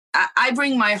I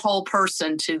bring my whole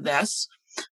person to this.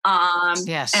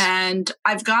 Yes. And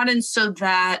I've gotten so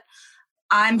that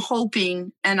I'm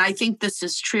hoping, and I think this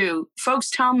is true, folks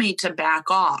tell me to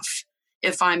back off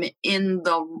if I'm in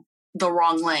the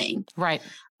wrong lane. Right.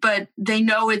 But they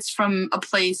know it's from a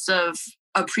place of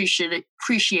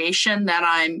appreciation that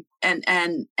I'm and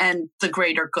the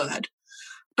greater good.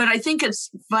 But I think it's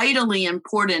vitally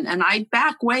important, and I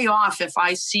back way off if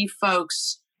I see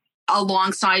folks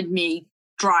alongside me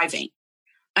driving.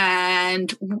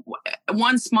 And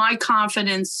once my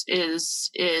confidence is,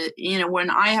 when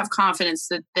I have confidence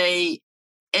that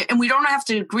and we don't have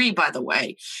to agree, by the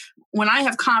way, when I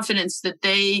have confidence that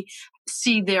they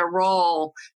see their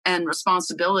role and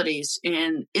responsibilities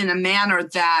in a manner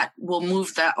that will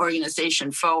move that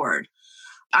organization forward,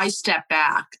 I step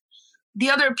back. The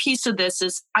other piece of this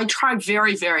is I try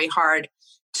very, very hard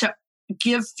to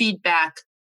give feedback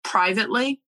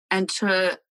privately and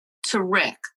to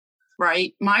Rick.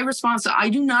 Right. My response, I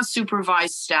do not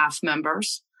supervise staff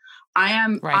members. I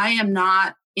am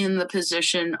not in the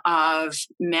position of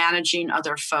managing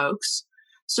other folks.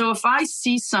 So if I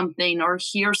see something or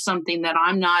hear something that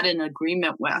I'm not in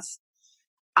agreement with,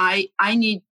 I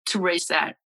need to raise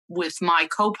that with my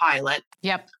co-pilot,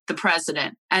 the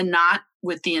president, and not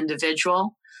with the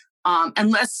individual,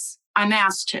 unless I'm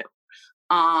asked to.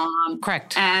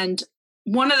 Correct. And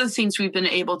one of the things we've been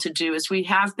able to do is we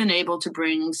have been able to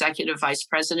bring executive vice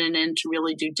president in to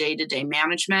really do day-to-day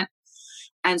management.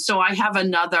 And so I have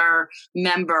another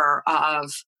member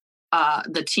of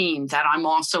the team that I'm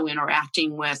also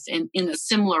interacting with in a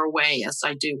similar way as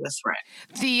I do with Rick.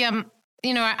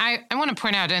 I want to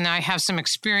point out, and I have some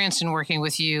experience in working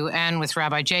with you and with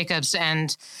Rabbi Jacobs,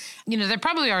 and, there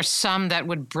probably are some that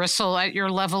would bristle at your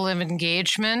level of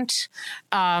engagement,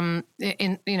 and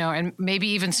maybe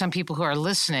even some people who are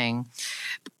listening.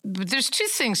 But there's two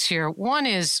things here. One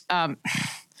is,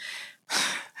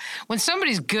 when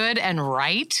somebody's good and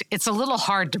right, it's a little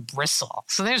hard to bristle.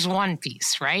 So there's one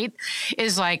piece, right?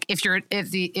 Is like if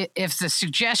the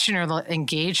suggestion or the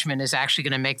engagement is actually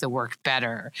going to make the work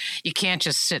better, you can't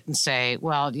just sit and say,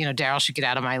 well, Daryl should get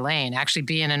out of my lane. Actually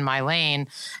being in my lane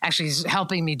actually is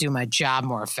helping me do my job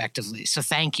more effectively. So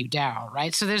thank you, Daryl,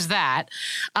 right? So there's that.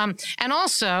 And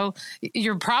also,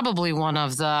 you're probably one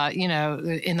of the,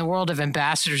 in the world of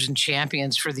ambassadors and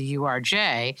champions for the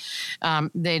URJ,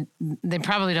 they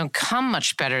probably don't come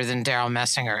much better than Daryl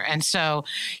Messinger. And so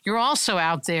you're also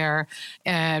out there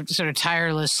sort of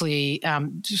tirelessly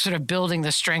sort of building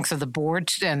the strength of the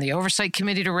board and the oversight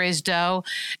committee to raise dough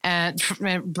and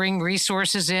bring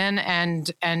resources in,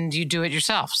 and you do it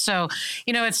yourself. So,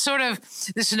 it's sort of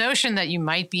this notion that you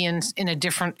might be in a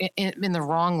different, in the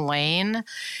wrong lane.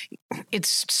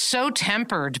 It's so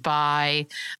tempered by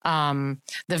the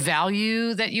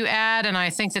value that you add. And I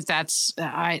think that's,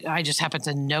 I just happen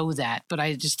to know that, but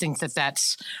I just think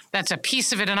that's a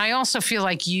piece of it. And I also feel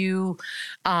like you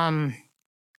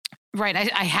Right.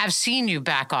 I have seen you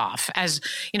back off, as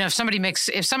if somebody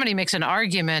makes an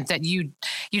argument that you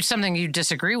something you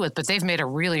disagree with, but they've made a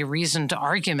really reasoned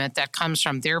argument that comes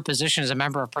from their position as a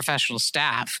member of professional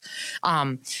staff.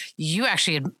 You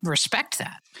actually respect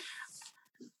that.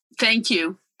 Thank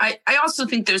you. I also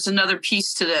think there's another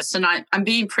piece to this, and I'm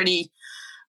being pretty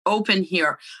open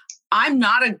here. I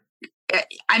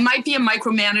might be a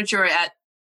micromanager at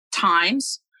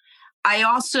times. I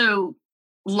also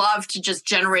love to just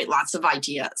generate lots of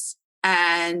ideas.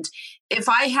 And if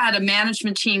I had a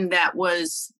management team that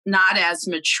was not as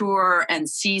mature and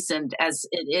seasoned as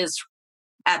it is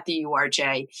at the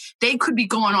URJ, they could be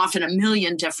going off in a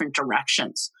million different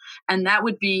directions. And that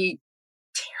would be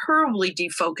terribly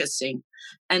defocusing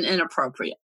and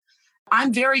inappropriate.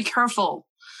 I'm very careful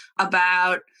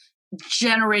about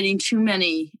generating too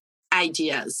many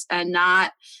ideas and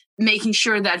not making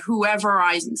sure that whoever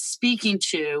I'm speaking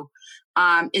to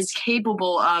is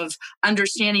capable of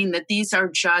understanding that these are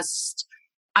just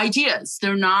ideas.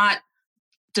 They're not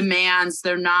demands.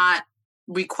 They're not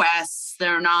requests.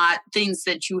 They're not things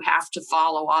that you have to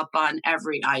follow up on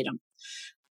every item.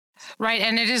 Right.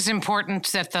 And it is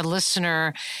important that the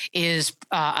listener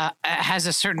has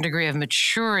a certain degree of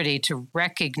maturity to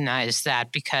recognize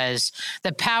that, because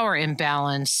the power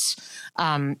imbalance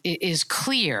is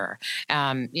clear.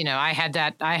 I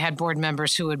had board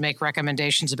members who would make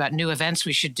recommendations about new events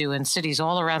we should do in cities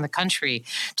all around the country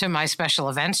to my special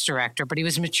events director. But he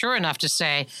was mature enough to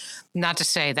say, not to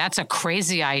say that's a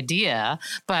crazy idea,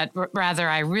 but rather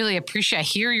I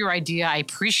hear your idea. I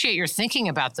appreciate your thinking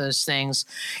about those things.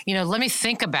 Let me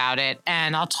think about it,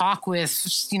 and I'll talk with,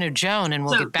 Joan, and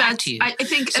we'll get back to you. I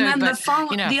think, and then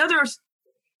the other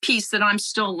piece that I'm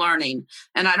still learning,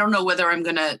 and I don't know whether I'm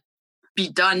going to be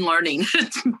done learning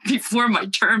before my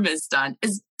term is done,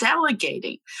 is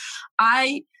delegating.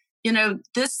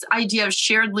 This idea of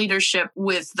shared leadership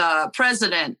with the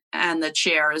president and the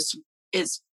chair is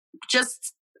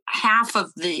just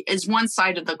is one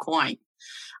side of the coin.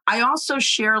 I also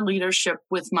share leadership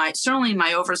with my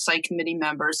oversight committee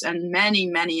members and many,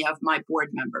 many of my board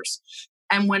members.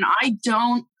 And when I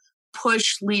don't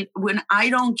when I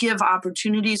don't give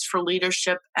opportunities for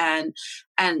leadership and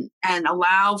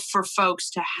allow for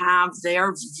folks to have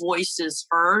their voices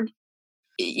heard,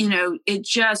 it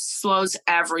just slows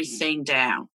everything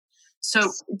down.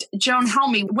 So, Joan,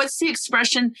 help me. What's the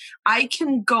expression? I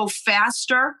can go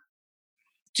faster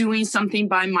doing something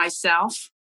by myself,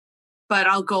 but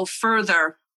I'll go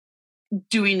further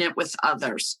doing it with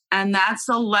others. And that's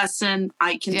a lesson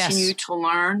I continue to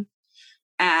learn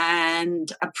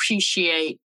and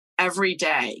appreciate every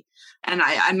day. And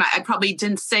I probably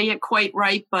didn't say it quite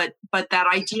right, but that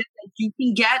idea that you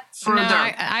can get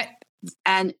further. No,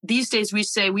 and these days we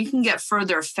say we can get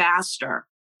further faster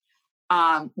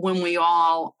when we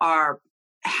all are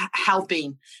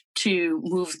helping to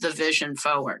move the vision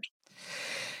forward.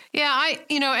 Yeah,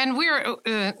 and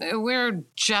we're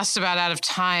just about out of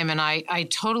time, and I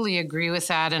totally agree with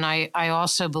that. And I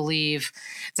also believe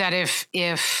that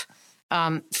if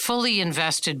fully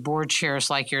invested board chairs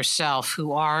like yourself,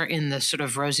 who are in the sort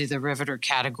of Rosie the Riveter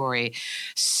category,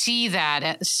 see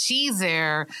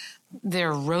their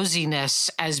rosiness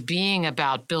as being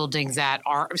about building that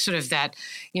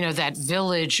that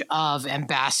village of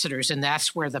ambassadors, and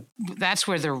that's where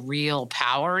the real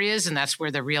power is, and that's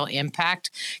where the real impact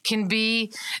can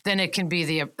be. Then it can be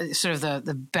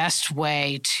the best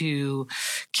way to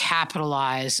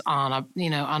capitalize on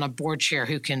a board chair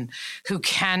who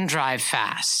can drive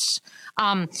fast.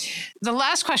 The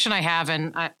last question I have,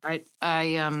 and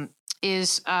I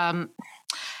is.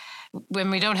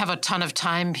 When we don't have a ton of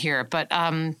time here, but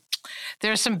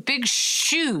there are some big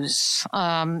shoes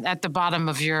at the bottom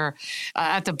of your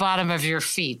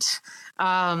feet.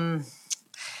 What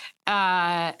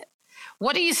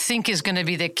do you think is going to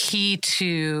be the key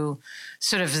to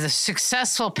sort of the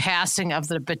successful passing of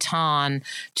the baton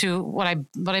to what I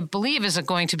believe is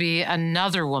going to be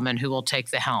another woman who will take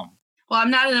the helm? Well, I'm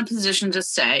not in a position to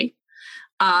say.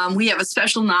 We have a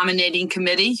special nominating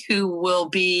committee who will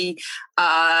be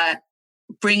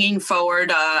bringing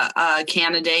forward a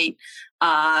candidate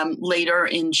later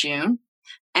in June.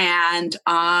 And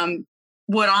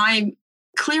what I'm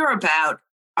clear about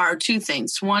are two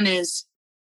things. One is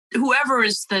whoever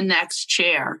is the next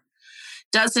chair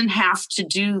doesn't have to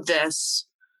do this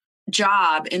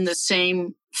job in the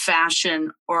same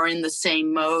fashion or in the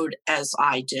same mode as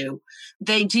I do.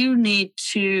 They do need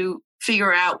to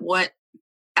figure out what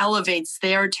elevates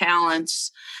their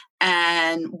talents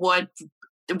and what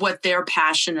they're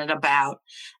passionate about,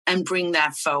 and bring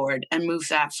that forward and move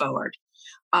that forward.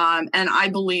 And I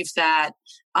believe that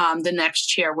the next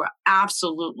chair will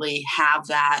absolutely have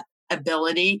that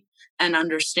ability and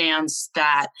understands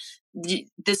that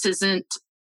this isn't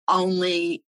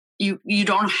only, you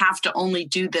don't have to only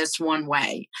do this one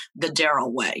way, the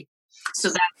Daryl way.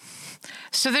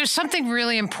 So there's something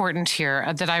really important here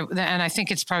and I think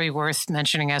it's probably worth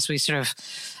mentioning as we sort of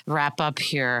wrap up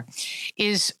here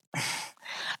is,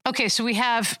 okay, so we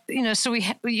have,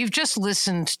 you've just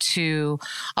listened to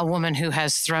a woman who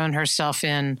has thrown herself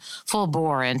in full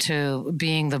bore into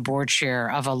being the board chair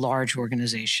of a large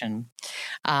organization.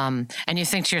 And you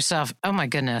think to yourself, oh my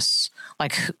goodness,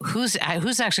 like who's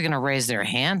actually going to raise their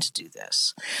hand to do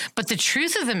this? But the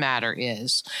truth of the matter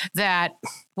is that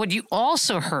what you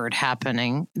also heard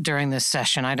happening during this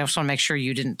session, I just want to make sure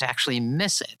you didn't actually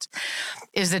miss it,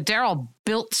 is that Daryl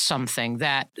built something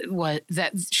that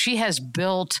she has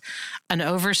built an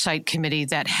oversight committee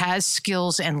that has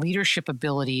skills and leadership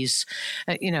abilities,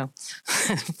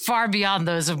 far beyond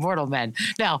those of mortal men.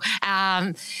 No,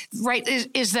 right,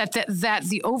 is that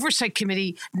the oversight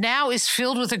committee now is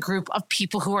filled with a group of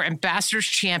people who are ambassadors,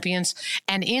 champions,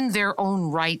 and in their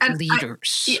own right,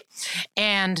 leaders.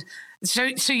 And so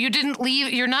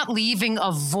you're not leaving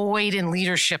a void in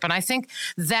leadership. And I think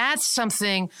that's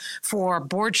something for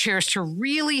board chairs to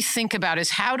really think about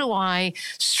is how do I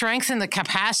strengthen the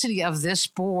capacity of this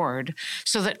board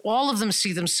so that all of them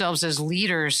see themselves as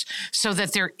leaders so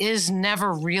that there is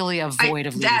never really a void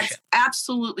of leadership. That's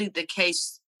absolutely the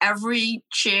case. Every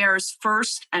chair's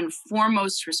first and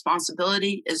foremost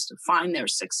responsibility is to find their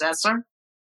successor.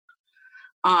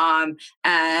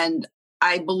 And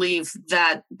I believe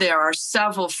that there are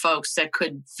several folks that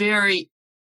could very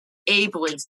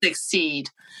ably succeed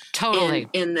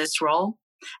in this role.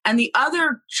 And the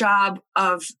other job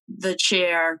of the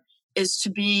chair is to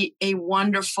be a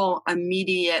wonderful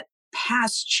immediate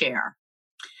past chair.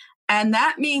 And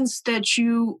that means that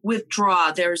you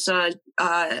withdraw. There's a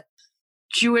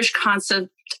Jewish concept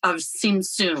of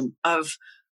tzimtzum, of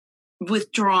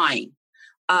withdrawing,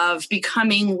 of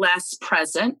becoming less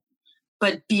present,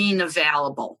 but being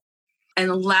available and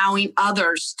allowing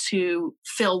others to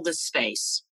fill the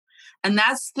space. And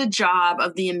that's the job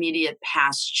of the immediate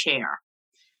past chair.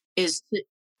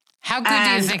 How good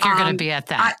do you think you're going to be at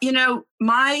that?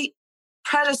 My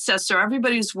predecessor,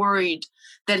 everybody's worried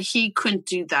that he couldn't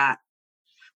do that.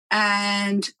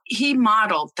 And he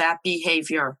modeled that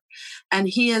behavior. And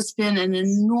he has been an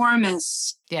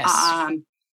enormous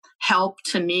help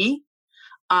to me.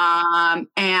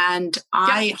 And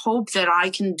I hope that I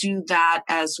can do that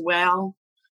as well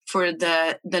for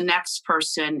the next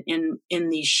person in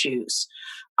these shoes.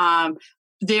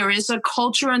 There is a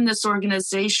culture in this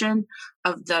organization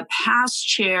of the past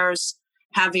chairs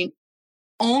having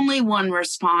only one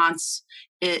response,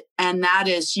 and that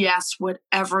is yes,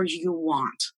 whatever you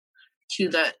want, to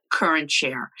the current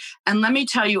chair. And let me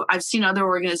tell you, I've seen other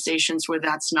organizations where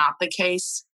that's not the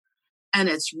case. And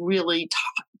it's really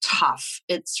tough.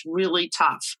 It's really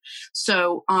tough.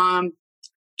 So,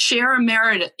 Chair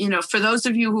Emerita, for those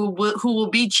of you who will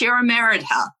be Chair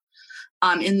Emerita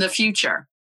in the future,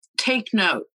 take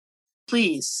note,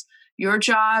 please. Your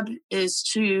job is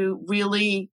to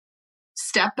really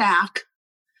step back,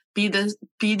 be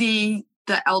the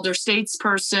elder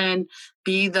statesperson,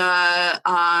 be the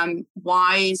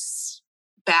wise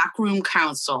backroom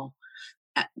counsel.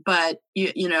 But,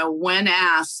 when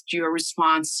asked, your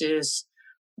response is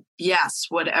yes,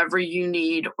 whatever you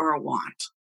need or want.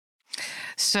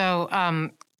 So,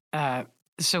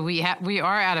 so we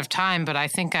are out of time, but I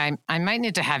think I might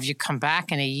need to have you come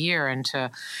back in a year and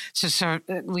so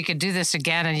we could do this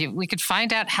again, and we could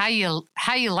find out how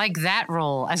you like that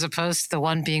role as opposed to the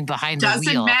one being behind the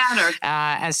wheel. Doesn't matter.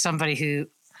 As somebody who,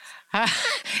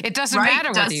 it doesn't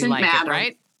matter whether you like it,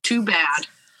 right? Too bad.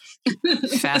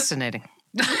 Fascinating.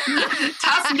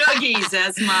 Tough noogies,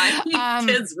 as my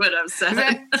kids would have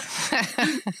said.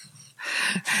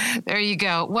 There you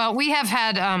go. Well, we have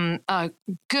had a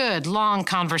good, long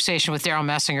conversation with Daryl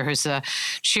Messinger, who's the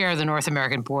chair of the North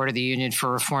American Board of the Union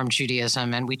for Reform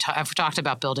Judaism. And have talked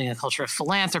about building a culture of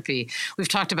philanthropy. We've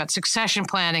talked about succession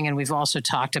planning, and we've also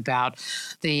talked about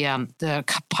the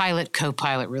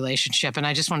pilot-co-pilot relationship. And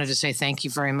I just wanted to say thank you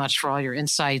very much for all your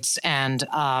insights and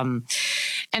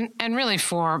really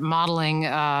for modeling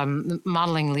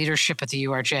leadership at the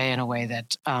URJ in a way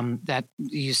that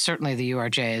certainly the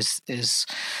URJ is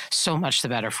so much the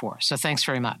better for. So thanks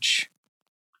very much.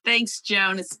 Thanks,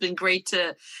 Joan. It's been great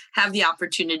to have the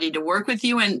opportunity to work with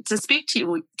you and to speak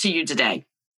to you today.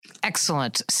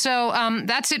 Excellent. So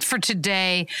that's it for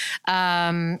today.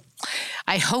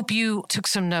 I hope you took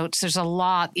some notes. There's a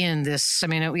lot in this. I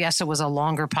mean, yes, it was a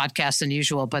longer podcast than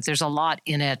usual, but there's a lot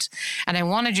in it. And I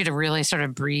wanted you to really sort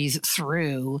of breathe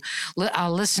through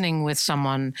listening to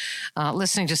someone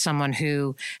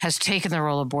who has taken the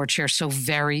role of board chair so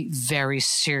very, very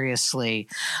seriously.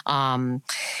 So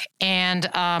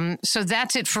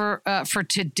that's it for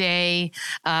today.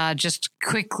 Just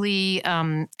quickly,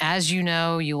 as you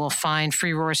know, you will find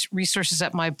free resources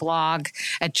at my blog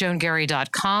at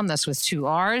joangary.com. That's with 2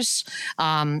 R's.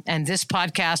 And this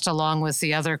podcast, along with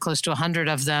the other close to 100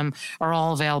 of them, are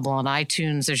all available on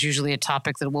iTunes. There's usually a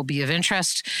topic that will be of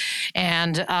interest.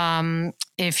 And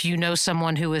if you know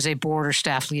someone who is a board or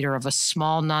staff leader of a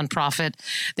small nonprofit,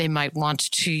 you might want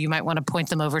to point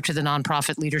them over to the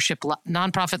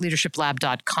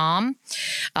nonprofitleadershiplab.com.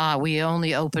 We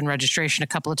only open registration a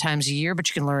couple of times a year, but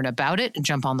you can learn about it and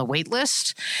jump on the wait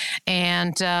list.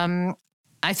 And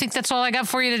I think that's all I got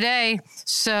for you today.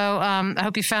 So I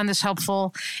hope you found this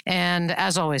helpful. And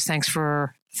as always, thanks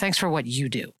for what you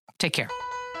do. Take care.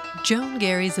 Joan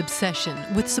Gary's obsession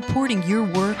with supporting your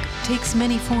work takes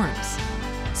many forms.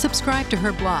 Subscribe to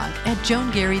her blog at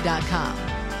joangary.com,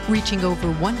 reaching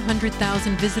over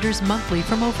 100,000 visitors monthly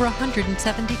from over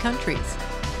 170 countries.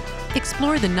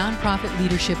 Explore the Nonprofit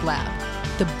Leadership Lab,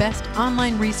 the best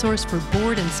online resource for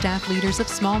board and staff leaders of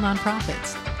small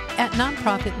nonprofits, at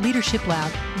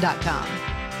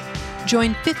nonprofitleadershiplab.com.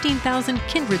 Join 15,000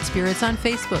 kindred spirits on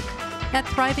Facebook at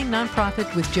Thriving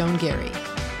Nonprofit with Joan Gary.